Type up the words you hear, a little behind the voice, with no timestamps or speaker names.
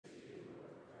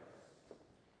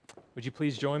Would you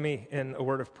please join me in a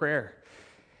word of prayer?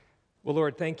 Well,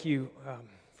 Lord, thank you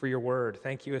for your word.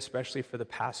 Thank you especially for the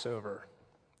Passover,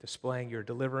 displaying your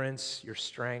deliverance, your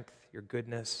strength, your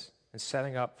goodness, and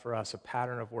setting up for us a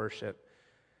pattern of worship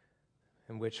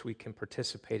in which we can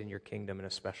participate in your kingdom in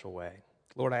a special way.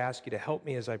 Lord, I ask you to help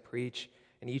me as I preach,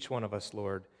 and each one of us,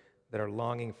 Lord, that are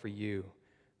longing for you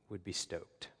would be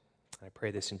stoked. I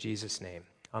pray this in Jesus' name.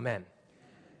 Amen.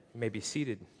 You may be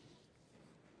seated.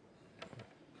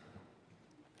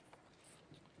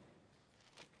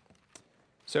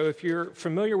 So if you're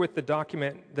familiar with the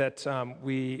document that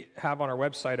we have on our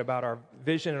website about our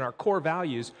vision and our core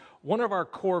values, one of our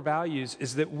core values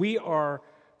is that we are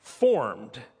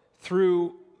formed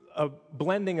through a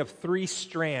blending of three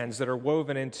strands that are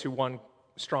woven into one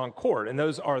strong cord. And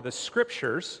those are the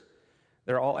Scriptures,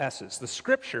 they're all S's, the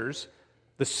Scriptures,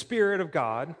 the Spirit of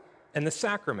God, and the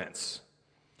sacraments.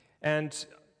 And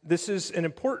this is an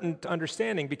important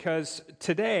understanding because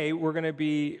today we're going to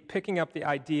be picking up the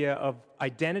idea of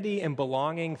identity and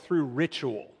belonging through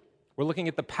ritual. We're looking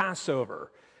at the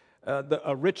Passover,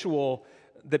 a ritual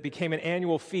that became an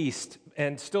annual feast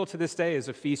and still to this day is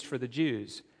a feast for the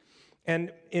Jews.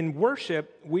 And in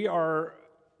worship, we are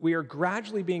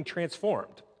gradually being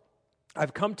transformed.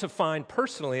 I've come to find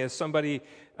personally, as somebody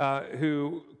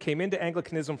who came into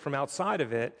Anglicanism from outside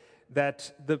of it,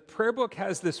 that the prayer book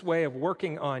has this way of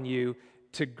working on you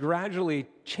to gradually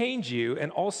change you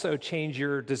and also change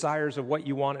your desires of what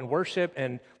you want in worship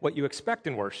and what you expect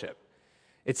in worship.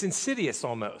 It's insidious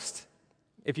almost.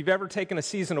 If you've ever taken a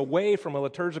season away from a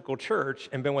liturgical church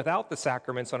and been without the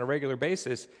sacraments on a regular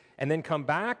basis and then come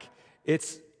back,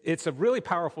 it's a really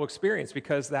powerful experience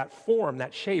because that form,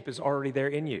 that shape is already there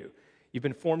in you. You've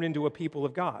been formed into a people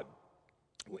of God.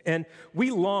 And we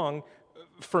long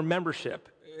for membership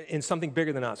in something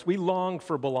bigger than us. We long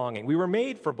for belonging. We were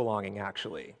made for belonging,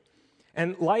 actually.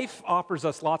 And life offers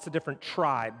us lots of different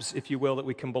tribes, if you will, that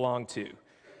we can belong to.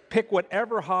 Pick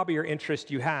whatever hobby or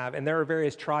interest you have, and there are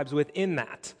various tribes within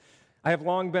that. I have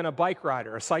long been a bike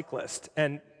rider, a cyclist,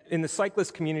 and in the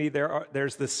cyclist community,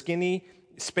 there's the skinny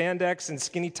spandex and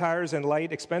skinny tires and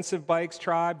light expensive bikes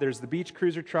tribe. There's the beach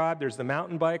cruiser tribe. There's the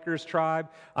mountain bikers tribe.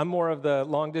 I'm more of the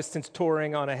long distance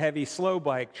touring on a heavy slow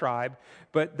bike tribe,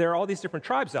 but there are all these different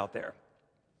tribes out there.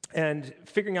 And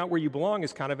figuring out where you belong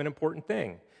is kind of an important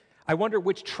thing. I wonder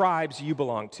which tribes you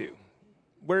belong to.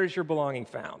 Where is your belonging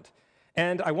found?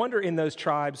 And I wonder in those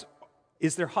tribes,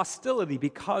 is there hostility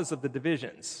because of the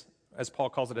divisions? As Paul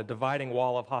calls it, a dividing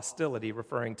wall of hostility,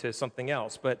 referring to something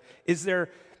else. But is there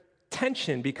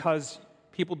tension because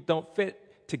people don't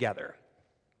fit together?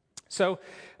 So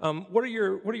what are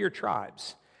your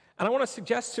tribes? And I want to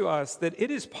suggest to us that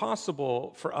it is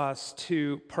possible for us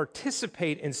to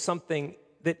participate in something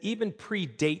that even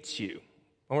predates you.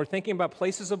 When we're thinking about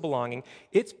places of belonging,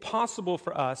 it's possible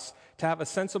for us to have a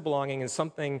sense of belonging in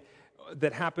something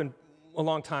that happened a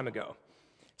long time ago.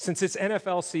 Since it's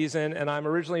NFL season and I'm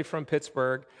originally from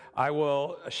Pittsburgh, I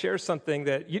will share something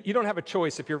that you don't have a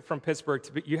choice if you're from Pittsburgh.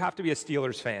 You have to be a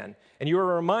Steelers fan. And you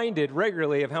are reminded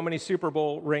regularly of how many Super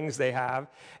Bowl rings they have.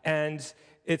 And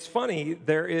it's funny,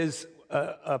 there is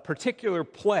a particular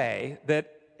play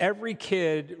that every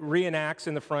kid reenacts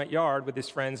in the front yard with his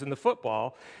friends in the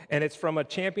football. And it's from a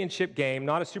championship game,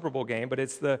 not a Super Bowl game, but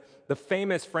it's the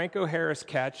famous Franco Harris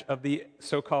catch of the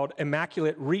so-called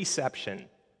Immaculate Reception,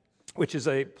 which is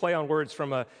a play on words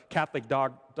from a Catholic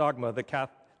dogma, the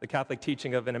Catholic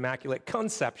teaching of an Immaculate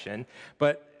Conception.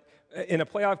 But in a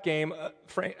playoff game,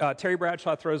 Terry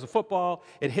Bradshaw throws a football,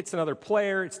 it hits another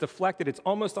player, it's deflected, it's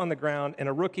almost on the ground, and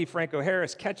a rookie, Franco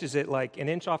Harris, catches it like an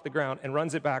inch off the ground and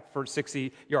runs it back for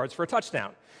 60 yards for a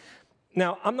touchdown.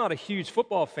 Now, I'm not a huge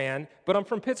football fan, but I'm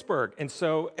from Pittsburgh, and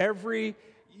so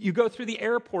you go through the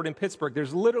airport in Pittsburgh,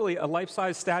 there's literally a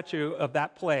life-size statue of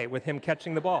that play with him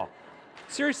catching the ball.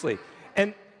 Seriously.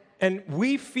 And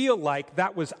we feel like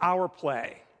that was our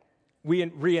play. We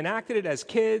reenacted it as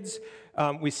kids.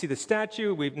 We see the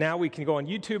statue. Now we can go on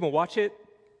YouTube and watch it.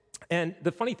 And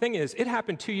the funny thing is, it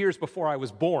happened 2 years before I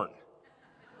was born.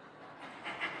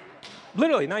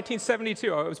 Literally,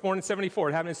 1972. I was born in 74.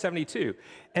 It happened in 72.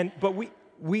 But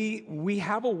we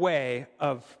have a way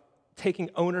of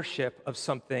taking ownership of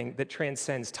something that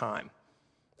transcends time.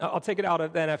 I'll take it out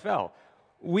of the NFL.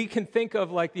 We can think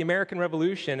of like the American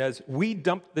Revolution as we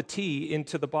dumped the tea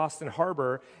into the Boston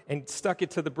Harbor and stuck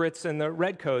it to the Brits and the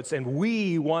Redcoats, and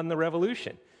we won the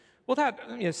revolution. Well, that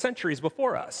centuries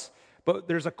before us. But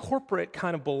there's a corporate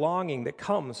kind of belonging that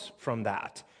comes from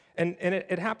that. And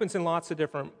it happens in lots of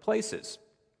different places.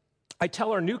 I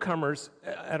tell our newcomers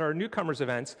at our newcomers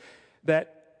events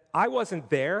that I wasn't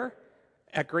there,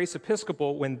 at Grace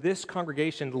Episcopal when this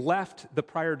congregation left the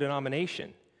prior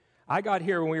denomination. I got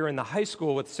here when we were in the high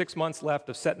school with 6 months left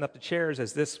of setting up the chairs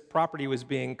as this property was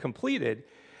being completed.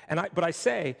 But I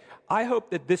say, I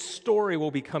hope that this story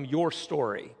will become your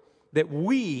story, that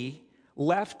we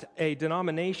left a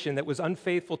denomination that was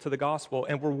unfaithful to the gospel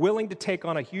and were willing to take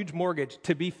on a huge mortgage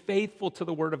to be faithful to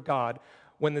the Word of God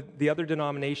when the other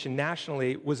denomination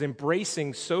nationally was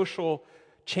embracing social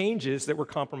changes that were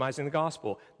compromising the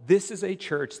gospel. This is a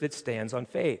church that stands on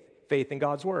faith in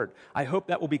God's Word. I hope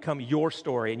that will become your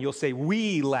story, and you'll say,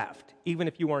 we left, even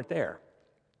if you weren't there.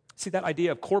 See, that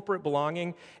idea of corporate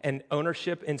belonging and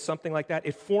ownership in something like that,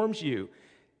 it forms you.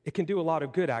 It can do a lot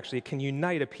of good, actually. It can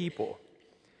unite a people.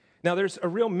 Now, there's a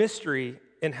real mystery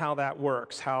in how that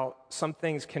works, how some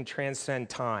things can transcend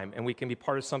time, and we can be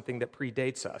part of something that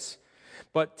predates us.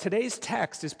 But today's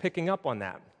text is picking up on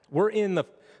that. We're in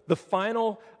the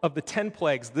final of the 10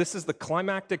 plagues. This is the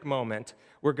climactic moment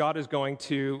where God is going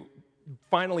to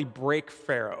finally break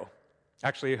Pharaoh.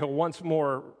 Actually, he'll once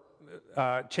more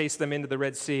chase them into the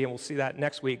Red Sea, and we'll see that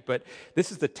next week. But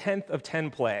this is the 10th of 10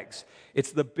 plagues.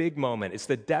 It's the big moment. It's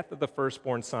the death of the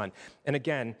firstborn son. And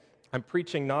again, I'm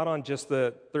preaching not on just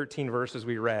the 13 verses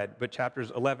we read, but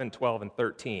chapters 11, 12, and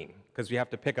 13, because we have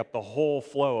to pick up the whole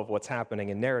flow of what's happening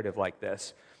in narrative like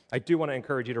this. I do want to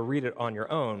encourage you to read it on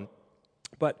your own.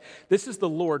 But this is the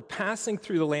Lord passing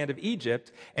through the land of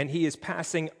Egypt, and he is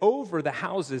passing over the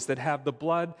houses that have the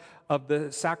blood of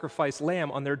the sacrificed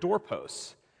lamb on their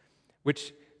doorposts,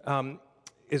 which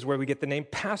is where we get the name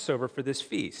Passover for this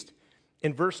feast.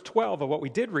 In verse 12 of what we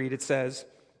did read, it says,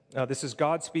 this is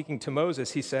God speaking to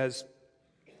Moses. He says,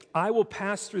 I will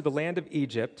pass through the land of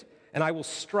Egypt, and I will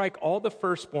strike all the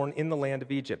firstborn in the land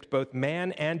of Egypt, both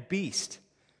man and beast.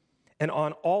 And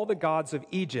on all the gods of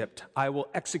Egypt, I will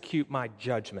execute my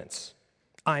judgments.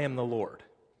 I am the Lord.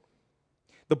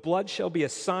 The blood shall be a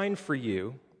sign for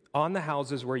you on the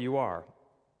houses where you are.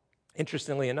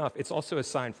 Interestingly enough, it's also a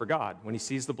sign for God. When he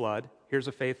sees the blood, here's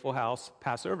a faithful house,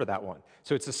 pass over that one.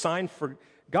 So it's a sign for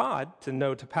God to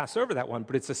know to pass over that one,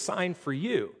 but it's a sign for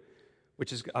you,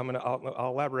 which is, I'll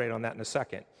elaborate on that in a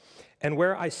second. And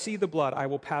where I see the blood, I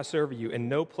will pass over you, and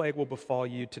no plague will befall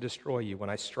you to destroy you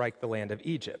when I strike the land of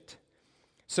Egypt.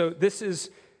 So this is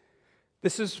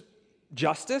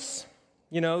justice.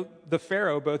 You know, the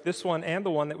Pharaoh, both this one and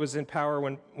the one that was in power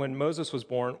when Moses was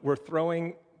born, were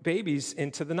throwing babies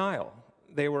into the Nile.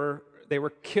 They were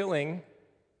killing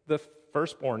the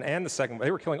firstborn and the second.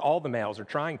 They were killing all the males, or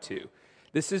trying to.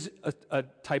 This is a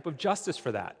type of justice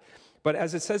for that. But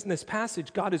as it says in this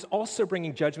passage, God is also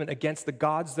bringing judgment against the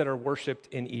gods that are worshipped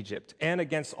in Egypt and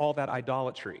against all that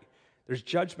idolatry. There's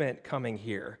judgment coming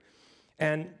here.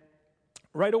 And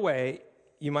right away,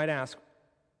 you might ask,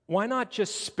 why not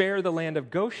just spare the land of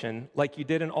Goshen like you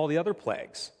did in all the other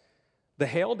plagues? The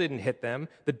hail didn't hit them.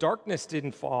 The darkness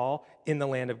didn't fall in the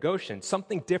land of Goshen.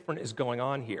 Something different is going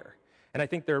on here. And I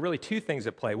think there are really two things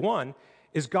at play. One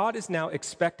is God is now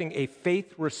expecting a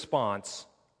faith response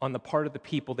on the part of the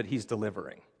people that he's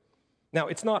delivering. Now,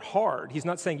 it's not hard. He's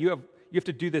not saying you have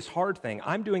to do this hard thing.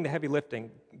 I'm doing the heavy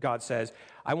lifting, God says.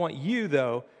 I want you,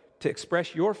 though, to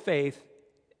express your faith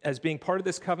as being part of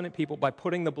this covenant people by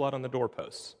putting the blood on the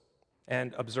doorposts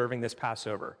and observing this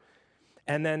Passover.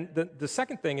 And then the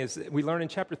second thing is we learn in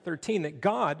chapter 13 that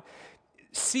God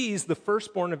sees the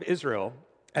firstborn of Israel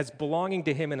as belonging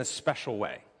to him in a special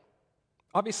way.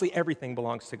 Obviously, everything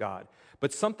belongs to God,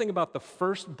 but something about the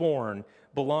firstborn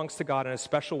belongs to God in a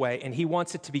special way, and he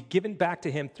wants it to be given back to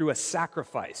him through a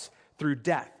sacrifice, through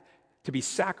death, to be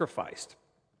sacrificed.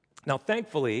 Now,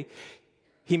 thankfully,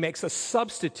 he makes a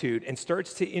substitute and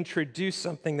starts to introduce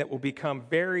something that will become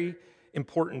very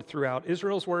important throughout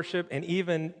Israel's worship and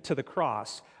even to the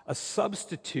cross, a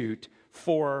substitute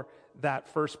for that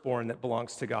firstborn that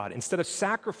belongs to God. Instead of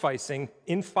sacrificing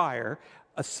in fire,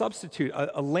 a substitute,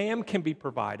 a lamb can be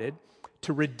provided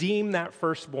to redeem that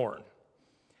firstborn.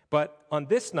 But on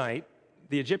this night,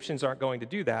 the Egyptians aren't going to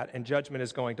do that, and judgment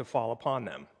is going to fall upon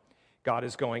them. God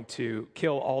is going to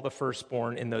kill all the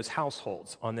firstborn in those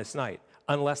households on this night,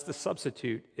 unless the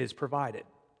substitute is provided.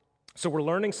 So we're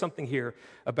learning something here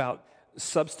about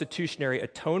substitutionary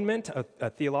atonement, a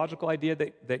theological idea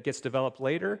that gets developed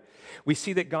later. We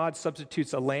see that God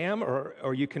substitutes a lamb,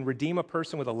 or you can redeem a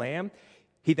person with a lamb.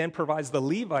 He then provides the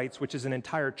Levites, which is an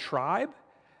entire tribe,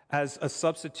 as a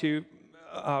substitute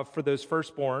for those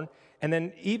firstborn. And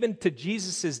then even to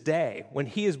Jesus' day, when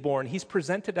he is born, he's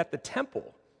presented at the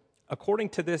temple according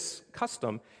to this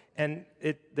custom. And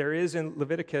there is in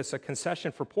Leviticus a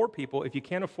concession for poor people. If you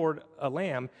can't afford a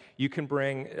lamb, you can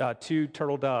bring 2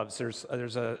 turtle doves. There's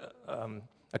a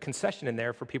a concession in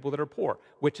there for people that are poor,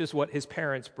 which is what his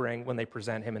parents bring when they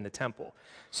present him in the temple.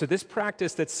 So this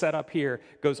practice that's set up here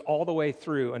goes all the way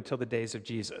through until the days of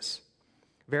Jesus.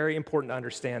 Very important to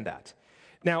understand that.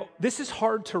 Now, this is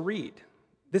hard to read.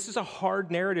 This is a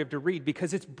hard narrative to read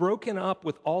because it's broken up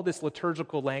with all this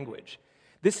liturgical language.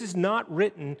 This is not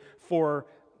written for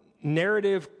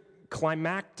narrative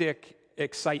climactic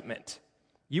excitement.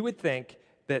 You would think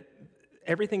that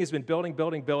everything has been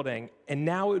building, and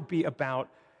now it would be about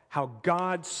how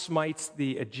God smites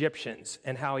the Egyptians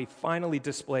and how he finally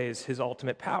displays his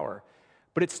ultimate power.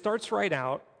 But it starts right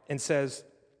out and says,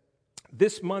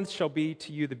 "This month shall be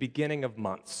to you the beginning of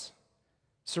months."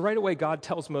 So right away, God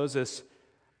tells Moses,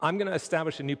 I'm going to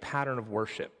establish a new pattern of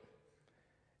worship.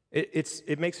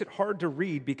 It makes it hard to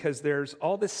read because there's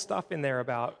all this stuff in there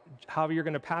about how you're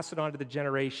going to pass it on to the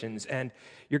generations, and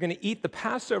you're going to eat the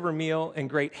Passover meal in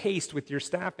great haste with your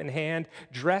staff in hand,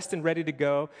 dressed and ready to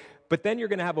go, but then you're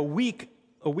going to have a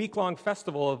week-long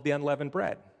festival of the unleavened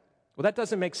bread. Well, that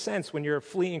doesn't make sense when you're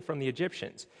fleeing from the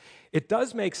Egyptians. It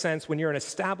does make sense when you're an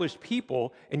established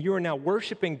people and you are now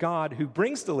worshiping God who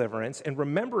brings deliverance and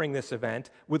remembering this event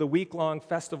with a week-long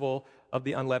festival of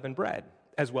the unleavened bread,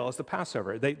 as well as the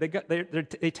Passover. They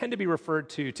tend to be referred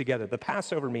to together. The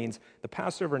Passover means the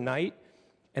Passover night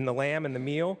and the lamb and the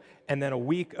meal, and then a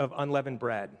week of unleavened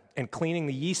bread and cleaning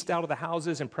the yeast out of the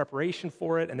houses in preparation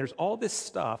for it. And there's all this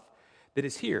stuff that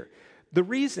is here. The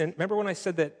reason, remember when I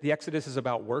said that the Exodus is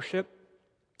about worship?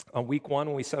 On week one,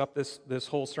 when we set up this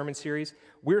whole sermon series,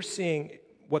 we're seeing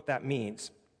what that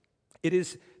means. It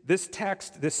is this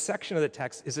text, this section of the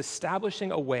text is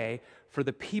establishing a way for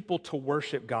the people to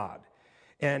worship God.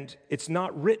 And it's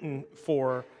not written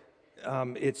for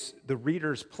it's the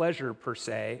reader's pleasure per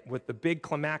se, with the big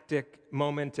climactic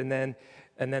moment and then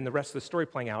the rest of the story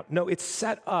playing out. No, it's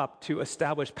set up to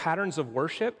establish patterns of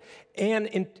worship and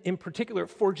in particular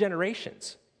for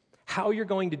generations. How you're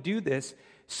going to do this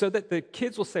so that the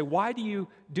kids will say, why do you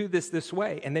do this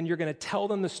way? And then you're going to tell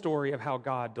them the story of how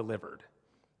God delivered.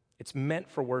 It's meant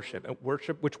for worship, and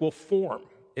worship which will form.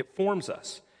 It forms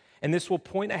us. And this will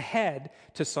point ahead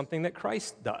to something that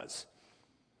Christ does.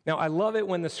 Now, I love it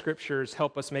when the scriptures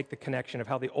help us make the connection of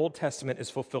how the Old Testament is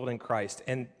fulfilled in Christ.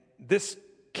 And this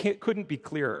couldn't be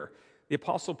clearer. The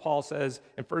Apostle Paul says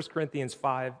in 1 Corinthians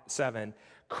 5:7,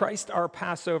 Christ our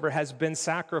Passover has been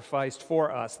sacrificed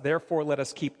for us, therefore let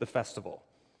us keep the festival.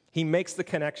 He makes the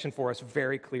connection for us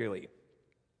very clearly.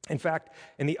 In fact,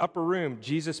 in the upper room,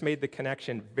 Jesus made the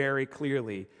connection very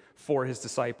clearly for his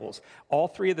disciples. All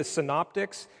three of the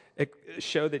synoptics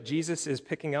show that Jesus is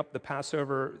picking up the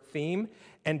Passover theme,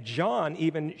 and John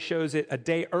even shows it a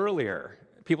day earlier.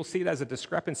 People see it as a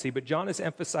discrepancy, but John is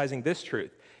emphasizing this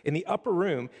truth. In the upper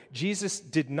room, Jesus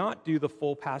did not do the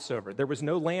full Passover. There was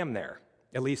no lamb there,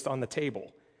 at least on the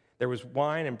table. There was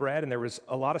wine and bread, and there was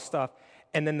a lot of stuff.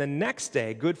 And then the next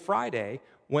day, Good Friday,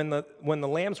 when the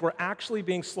lambs were actually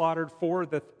being slaughtered for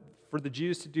the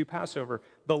Jews to do Passover,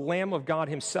 the Lamb of God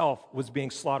himself was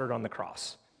being slaughtered on the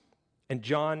cross. And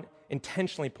John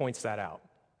intentionally points that out.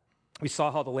 We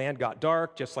saw how the land got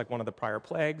dark, just like one of the prior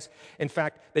plagues. In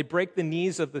fact, they break the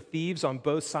knees of the thieves on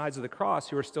both sides of the cross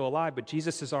who are still alive, but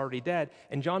Jesus is already dead.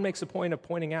 And John makes a point of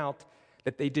pointing out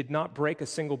that they did not break a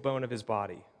single bone of his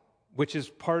body, which is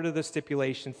part of the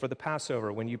stipulation for the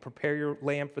Passover. When you prepare your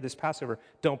lamb for this Passover,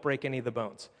 don't break any of the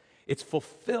bones. It's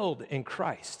fulfilled in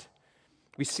Christ.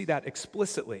 We see that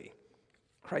explicitly.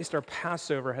 Christ, our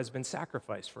Passover, has been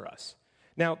sacrificed for us.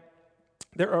 Now,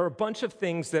 there are a bunch of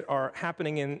things that are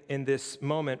happening in this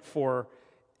moment for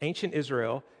ancient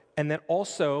Israel and then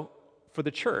also for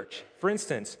the church. For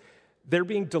instance, they're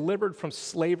being delivered from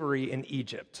slavery in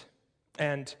Egypt.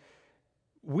 And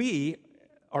we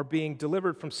are being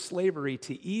delivered from slavery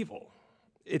to evil.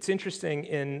 It's interesting,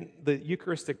 in the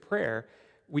Eucharistic prayer,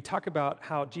 we talk about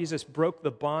how Jesus broke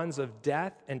the bonds of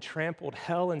death and trampled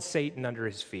hell and Satan under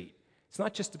his feet. It's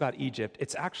not just about Egypt.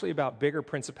 It's actually about bigger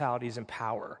principalities and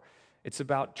power. It's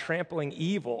about trampling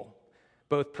evil,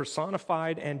 both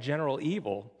personified and general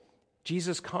evil.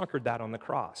 Jesus conquered that on the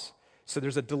cross. So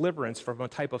there's a deliverance from a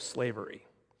type of slavery.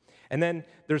 And then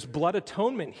there's blood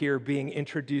atonement here being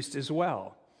introduced as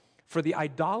well. For the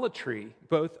idolatry,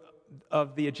 both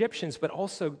of the Egyptians, but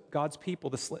also God's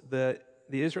people, the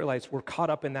Israelites were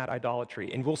caught up in that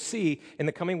idolatry. And we'll see in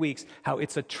the coming weeks how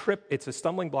it's a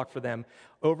stumbling block for them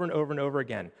over and over and over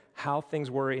again, how things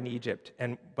were in Egypt.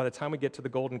 And by the time we get to the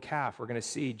golden calf, we're going to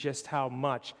see just how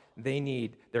much they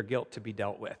need their guilt to be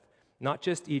dealt with. Not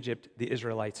just Egypt, the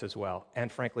Israelites as well,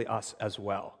 and frankly, us as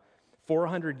well.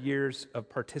 400 years of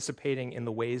participating in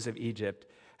the ways of Egypt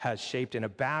has shaped in a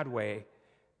bad way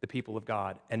the people of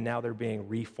God, and now they're being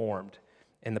reformed.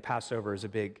 And the Passover is a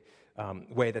big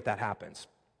way that happens.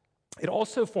 It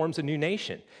also forms a new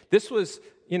nation. This was,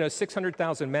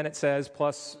 600,000 men, it says,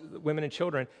 plus women and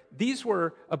children. These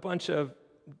were a bunch of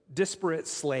disparate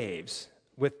slaves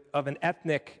of an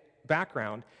ethnic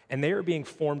background, and they are being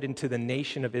formed into the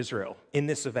nation of Israel in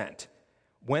this event.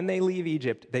 When they leave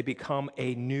Egypt, they become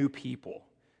a new people.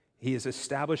 He is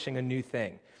establishing a new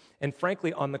thing. And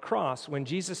frankly, on the cross, when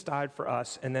Jesus died for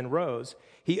us and then rose,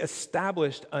 he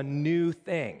established a new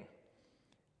thing.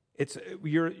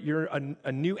 You're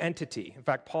a new entity. In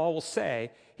fact, Paul will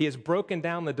say he has broken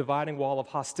down the dividing wall of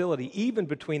hostility, even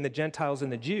between the Gentiles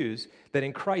and the Jews, that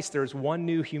in Christ there is one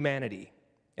new humanity,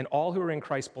 and all who are in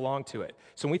Christ belong to it.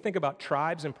 So when we think about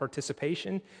tribes and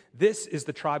participation, this is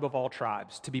the tribe of all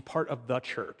tribes, to be part of the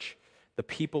church, the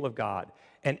people of God.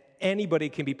 And anybody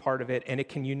can be part of it, and it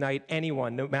can unite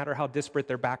anyone, no matter how disparate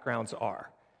their backgrounds are.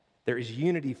 There is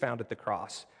unity found at the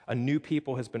cross. A new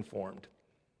people has been formed.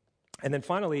 And then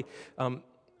finally,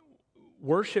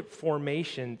 worship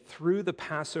formation through the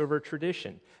Passover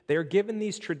tradition. They are given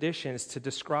these traditions to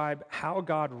describe how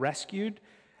God rescued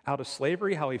out of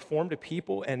slavery, how he formed a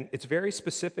people, and it's very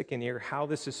specific in here how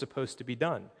this is supposed to be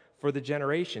done for the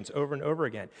generations over and over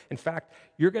again. In fact,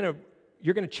 you're going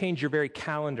to change your very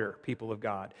calendar, people of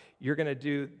God. You're going to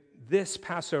do this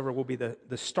Passover will be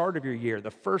the start of your year,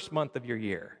 the first month of your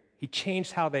year. He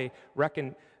changed how they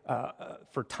reckon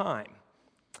for time.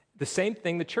 The same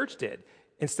thing the church did.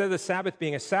 Instead of the Sabbath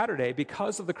being a Saturday,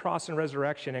 because of the cross and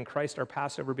resurrection and Christ our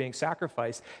Passover being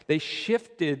sacrificed, they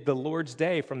shifted the Lord's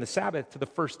Day from the Sabbath to the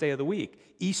first day of the week,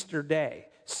 Easter Day.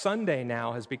 Sunday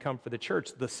now has become for the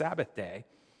church the Sabbath day.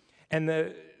 And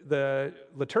the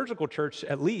liturgical church,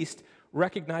 at least,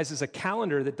 recognizes a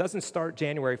calendar that doesn't start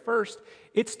January 1st.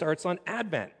 It starts on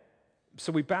Advent.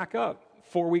 So we back up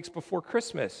 4 weeks before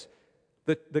Christmas.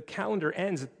 The calendar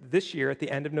ends this year at the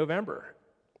end of November.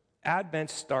 Advent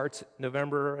starts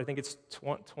November, I think it's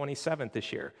 27th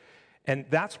this year. And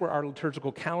that's where our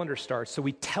liturgical calendar starts. So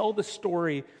we tell the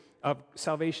story of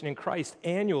salvation in Christ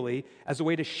annually as a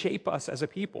way to shape us as a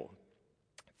people.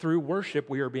 Through worship,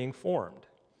 we are being formed.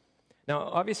 Now,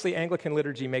 obviously, Anglican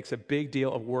liturgy makes a big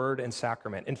deal of word and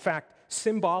sacrament. In fact,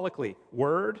 symbolically,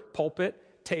 word,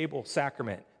 pulpit, table,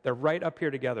 sacrament. They're right up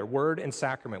here together, word and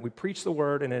sacrament. We preach the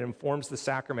word and it informs the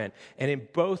sacrament. And in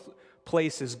both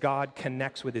places, God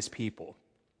connects with his people.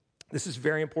 This is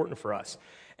very important for us.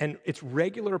 And it's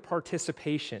regular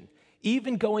participation,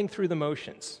 even going through the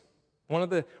motions. One of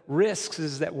the risks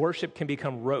is that worship can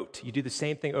become rote. You do the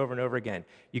same thing over and over again.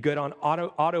 You go on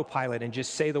autopilot and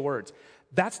just say the words.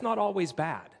 That's not always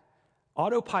bad.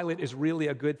 Autopilot is really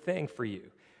a good thing for you.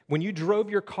 When you drove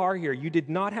your car here, you did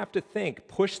not have to think,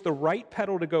 push the right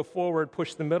pedal to go forward,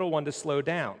 push the middle one to slow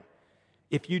down.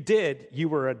 If you did, you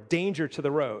were a danger to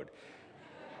the road.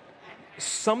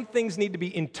 Some things need to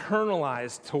be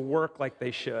internalized to work like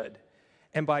they should.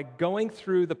 And by going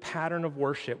through the pattern of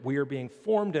worship, we are being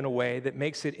formed in a way that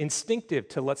makes it instinctive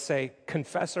to, let's say,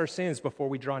 confess our sins before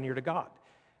we draw near to God.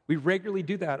 We regularly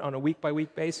do that on a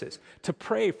week-by-week basis, to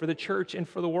pray for the church and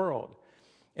for the world,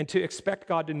 and to expect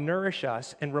God to nourish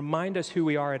us and remind us who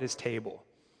we are at his table,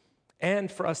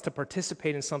 and for us to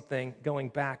participate in something going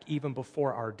back even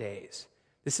before our days.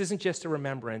 This isn't just a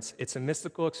remembrance, it's a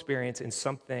mystical experience in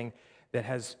something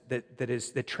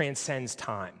that transcends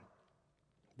time.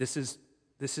 This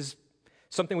is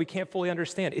something we can't fully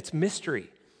understand. It's mystery.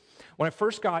 When I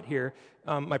first got here,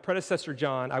 my predecessor,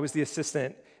 John, I was the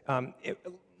assistant.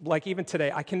 Like even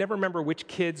today, I can never remember which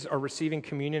kids are receiving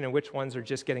communion and which ones are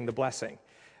just getting the blessing.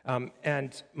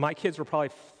 And my kids were probably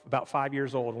about 5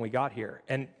 years old when we got here.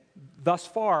 And thus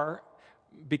far,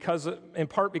 in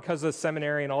part because of the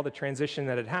seminary and all the transition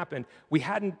that had happened, we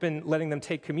hadn't been letting them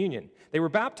take communion. They were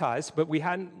baptized, but we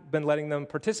hadn't been letting them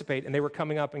participate, and they were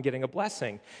coming up and getting a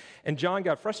blessing. And John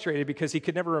got frustrated because he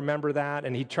could never remember that,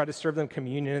 and he'd try to serve them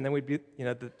communion, and then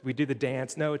we'd do the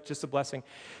dance. No, it's just a blessing.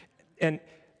 And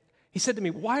he said to me,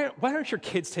 why aren't your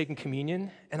kids taking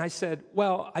communion? And I said,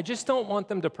 well, I just don't want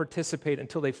them to participate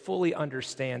until they fully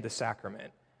understand the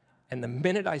sacrament. And the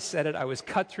minute I said it, I was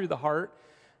cut through the heart.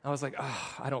 I was like,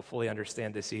 I don't fully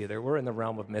understand this either. We're in the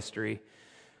realm of mystery.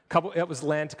 It was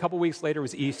Lent. A couple weeks later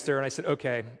was Easter, and I said,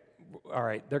 okay, all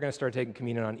right, they're going to start taking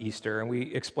communion on Easter. And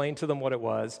we explained to them what it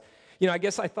was. I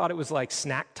guess I thought it was like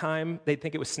snack time. They'd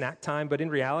think it was snack time, but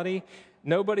in reality,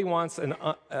 nobody wants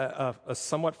a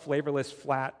somewhat flavorless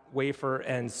flat wafer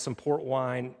and some port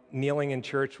wine kneeling in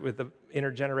church with the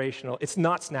intergenerational. It's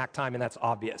not snack time, and that's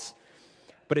obvious.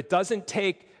 But it doesn't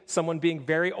take someone being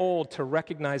very old to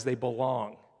recognize they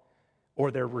belong or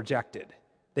they're rejected.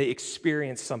 They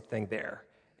experience something there.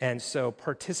 And so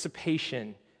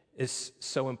participation is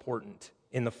so important.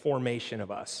 in the formation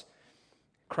of us.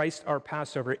 Christ, our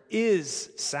Passover, is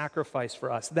sacrificed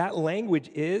for us. That language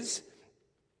is,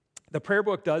 the prayer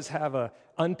book does have a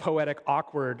unpoetic,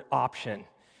 awkward option.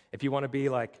 If you want to be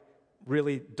like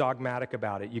really dogmatic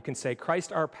about it, you can say,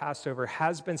 Christ, our Passover,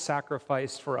 has been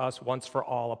sacrificed for us once for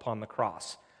all upon the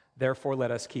cross. Therefore, let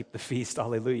us keep the feast.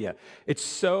 Alleluia. It's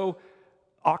so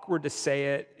awkward to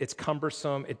say it. It's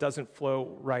cumbersome. It doesn't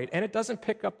flow right. And it doesn't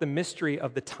pick up the mystery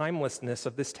of the timelessness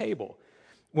of this table.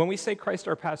 When we say Christ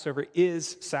our Passover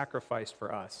is sacrificed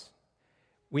for us,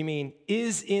 we mean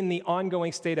is in the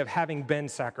ongoing state of having been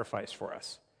sacrificed for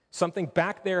us. Something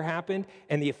back there happened,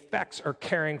 and the effects are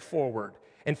carrying forward.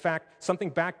 In fact, something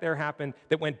back there happened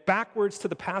that went backwards to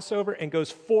the Passover and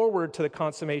goes forward to the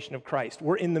consummation of Christ.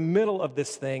 We're in the middle of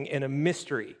this thing in a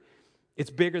mystery. It's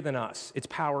bigger than us. It's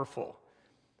powerful.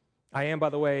 I am, by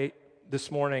the way,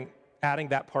 this morning adding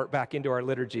that part back into our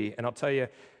liturgy, and I'll tell you,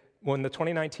 when the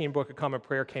 2019 Book of Common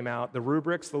Prayer came out, the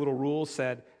rubrics, the little rules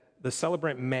said the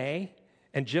celebrant may,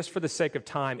 and just for the sake of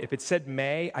time, if it said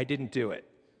may, I didn't do it.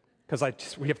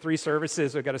 Because we have 3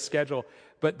 services, we've got a schedule.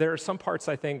 But there are some parts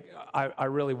I think I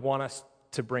really want us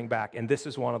to bring back, and this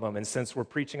is one of them. And since we're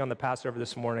preaching on the Passover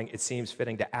this morning, it seems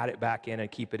fitting to add it back in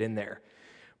and keep it in there.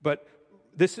 But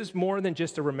this is more than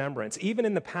just a remembrance. Even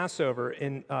in the Passover,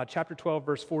 in chapter 12,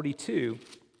 verse 42,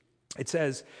 it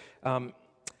says,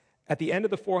 at the end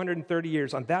of the 430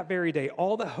 years, on that very day,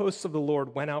 all the hosts of the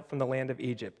Lord went out from the land of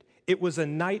Egypt. It was a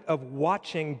night of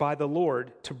watching by the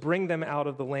Lord to bring them out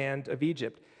of the land of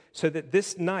Egypt, so that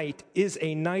this night is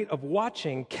a night of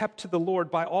watching kept to the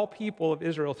Lord by all people of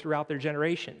Israel throughout their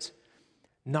generations.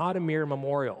 Not a mere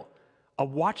memorial, a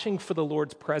watching for the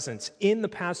Lord's presence in the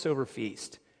Passover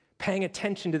feast, paying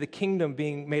attention to the kingdom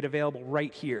being made available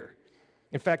right here.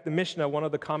 In fact, the Mishnah, one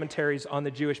of the commentaries on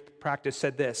the Jewish practice,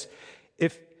 said this: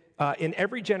 if in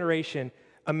every generation,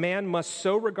 a man must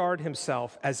so regard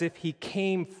himself as if he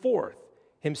came forth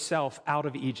himself out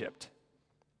of Egypt.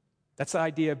 That's the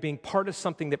idea of being part of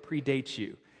something that predates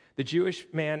you. The Jewish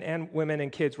man and women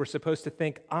and kids were supposed to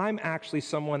think, I'm actually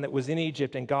someone that was in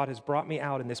Egypt and God has brought me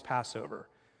out in this Passover.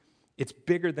 It's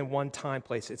bigger than one time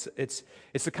place. It's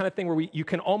the kind of thing where you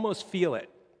can almost feel it.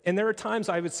 And there are times,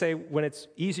 I would say, when it's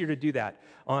easier to do that.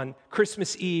 On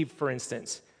Christmas Eve, for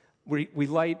instance, we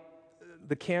light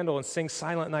the candle and sing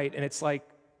Silent Night, and it's like,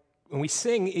 when we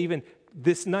sing even,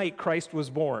 this night Christ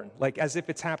was born, like as if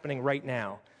it's happening right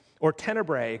now. Or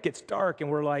Tenebrae, it gets dark,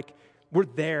 and we're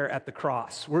there at the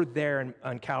cross. We're there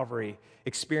on Calvary,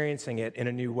 experiencing it in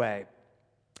a new way.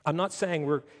 I'm not saying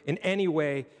we're in any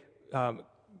way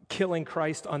killing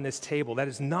Christ on this table. That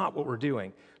is not what we're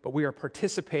doing. But we are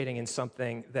participating in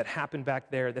something that happened back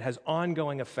there that has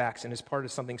ongoing effects and is part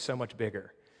of something so much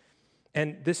bigger.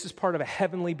 And this is part of a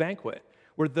heavenly banquet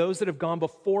where those that have gone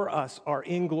before us are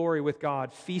in glory with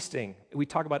God, feasting. We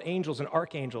talk about angels and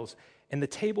archangels, and the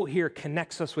table here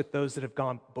connects us with those that have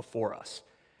gone before us.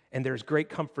 And there's great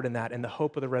comfort in that and the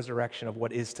hope of the resurrection of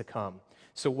what is to come.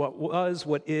 So what was,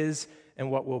 what is, and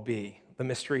what will be. The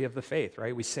mystery of the faith,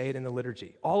 right? We say it in the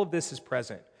liturgy. All of this is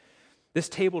present. This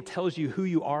table tells you who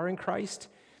you are in Christ.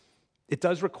 It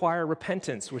does require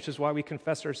repentance, which is why we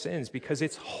confess our sins, because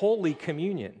it's holy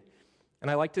communion. And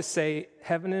I like to say,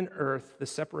 heaven and earth, the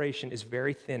separation is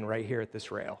very thin right here at this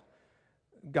rail.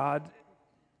 God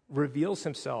reveals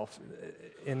himself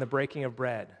in the breaking of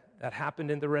bread. That happened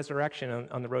in the resurrection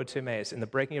on the road to Emmaus. In the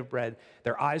breaking of bread,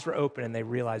 their eyes were open and they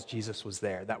realized Jesus was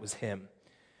there. That was him.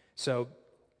 So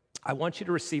I want you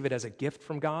to receive it as a gift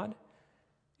from God.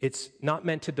 It's not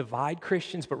meant to divide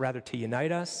Christians, but rather to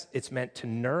unite us. It's meant to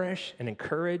nourish and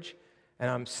encourage. And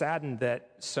I'm saddened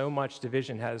that so much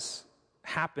division has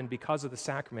happened because of the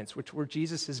sacraments, which were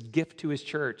Jesus' gift to his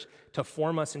church to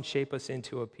form us and shape us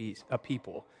into a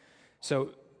people.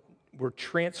 So we're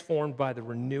transformed by the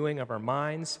renewing of our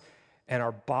minds, and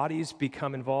our bodies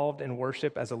become involved in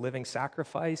worship as a living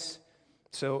sacrifice.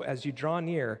 So as you draw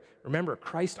near, remember,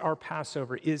 Christ our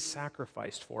Passover is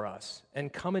sacrificed for us.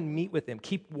 And come and meet with him.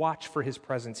 Keep watch for his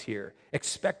presence here.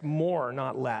 Expect more,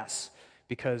 not less,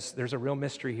 because there's a real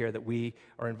mystery here that we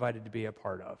are invited to be a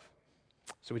part of.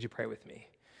 So would you pray with me?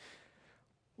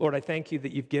 Lord, I thank you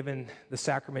that you've given the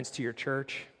sacraments to your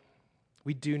church.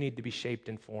 We do need to be shaped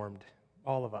and formed,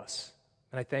 all of us.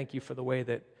 And I thank you for the way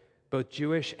that both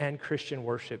Jewish and Christian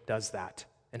worship does that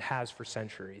and has for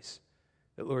centuries.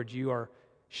 That, Lord, you are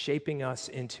shaping us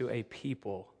into a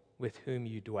people with whom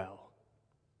you dwell.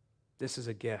 This is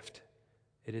a gift.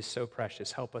 It is so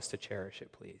precious. Help us to cherish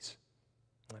it, please.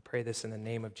 And I pray this in the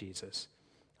name of Jesus.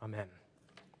 Amen.